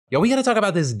Yo, we gotta talk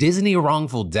about this Disney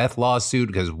wrongful death lawsuit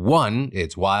because one,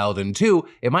 it's wild, and two,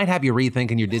 it might have you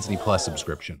rethinking your Disney Plus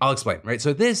subscription. I'll explain, right?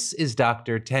 So this is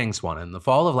Dr. Tang Swan. In the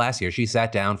fall of last year, she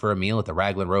sat down for a meal at the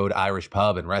Raglan Road Irish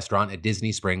pub and restaurant at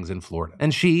Disney Springs in Florida.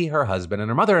 And she, her husband, and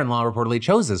her mother-in-law reportedly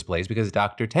chose this place because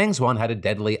Dr. Tang Swan had a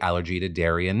deadly allergy to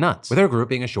dairy and nuts, with her group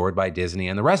being assured by Disney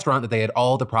and the restaurant that they had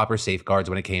all the proper safeguards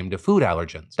when it came to food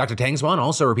allergens. Dr. Tang Swan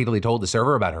also repeatedly told the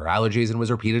server about her allergies and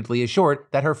was repeatedly assured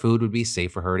that her food would be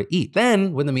safe for her to eat.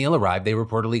 Then, when the meal arrived, they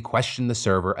reportedly questioned the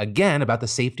server again about the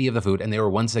safety of the food, and they were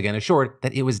once again assured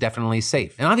that it was definitely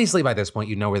safe. And obviously by this point,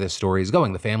 you know where this story is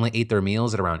going. The family ate their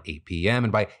meals at around 8 p.m.,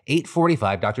 and by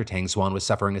 8:45, Dr. Tang Swan was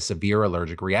suffering a severe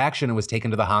allergic reaction and was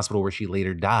taken to the hospital where she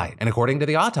later died. And according to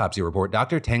the autopsy report,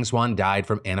 Dr. Tang Swan died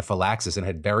from anaphylaxis and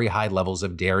had very high levels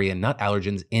of dairy and nut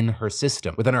allergens in her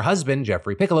system, with her husband,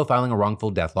 Jeffrey Piccolo, filing a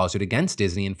wrongful death lawsuit against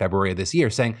Disney in February of this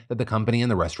year, saying that the company and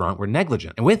the restaurant were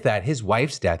negligent. And with that, his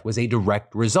wife's death was a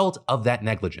direct result of that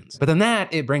negligence. But then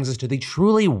it brings us to the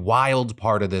truly wild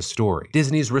part of this story,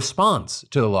 Disney's response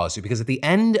to the lawsuit, because at the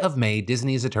end of May,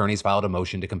 Disney's attorneys filed a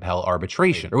motion to compel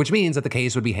arbitration, which means that the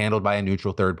case would be handled by a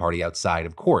neutral third party outside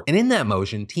of court. And in that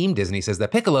motion, Team Disney says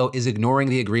that Piccolo is ignoring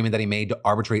the agreement that he made to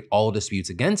arbitrate all disputes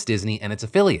against Disney and its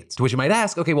affiliates. To which you might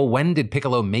ask, okay, well, when did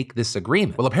Piccolo make this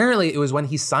agreement? Well, apparently it was when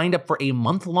he signed up for a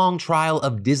month-long trial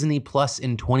of Disney Plus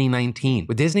in 2019,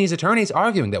 with Disney's attorneys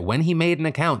arguing that when he made an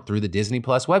account through the Disney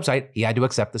Plus website, he had to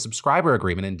accept the subscriber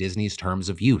agreement in Disney's terms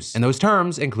of use. And those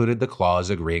terms included the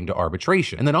clause agreeing to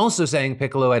arbitration. And then also saying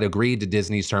Piccolo had agreed to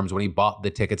Disney's terms when he bought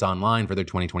the tickets online for their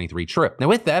 2023 trip. Now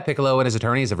with that, Piccolo and his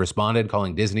attorneys have responded,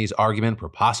 calling Disney's argument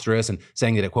preposterous and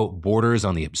saying that it, quote, borders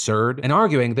on the absurd, and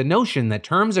arguing the notion that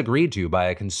terms agreed to by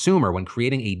a consumer when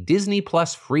creating a Disney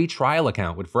Plus free trial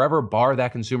account would forever bar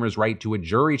that consumer's right to a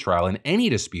jury trial in any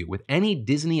dispute with any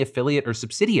Disney affiliate or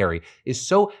subsidiary is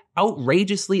so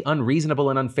outrageously unreasonable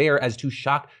and unfair as to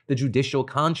shock the judicial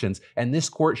conscience, and this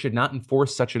court should not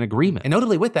enforce such an agreement. And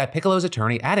notably with that, Piccolo's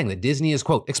attorney adding that Disney is,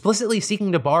 quote, explicitly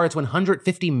seeking to bar its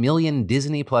 150 million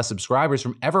Disney Plus subscribers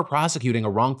from ever prosecuting a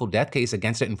wrongful death case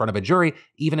against it in front of a jury,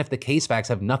 even if the case facts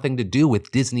have nothing to do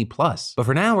with Disney Plus. But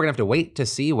for now, we're gonna have to wait to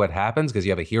see what happens because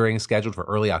you have a hearing scheduled for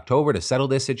early October to settle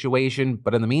this situation.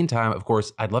 But in the meantime, of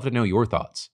course, I'd love to know your thoughts.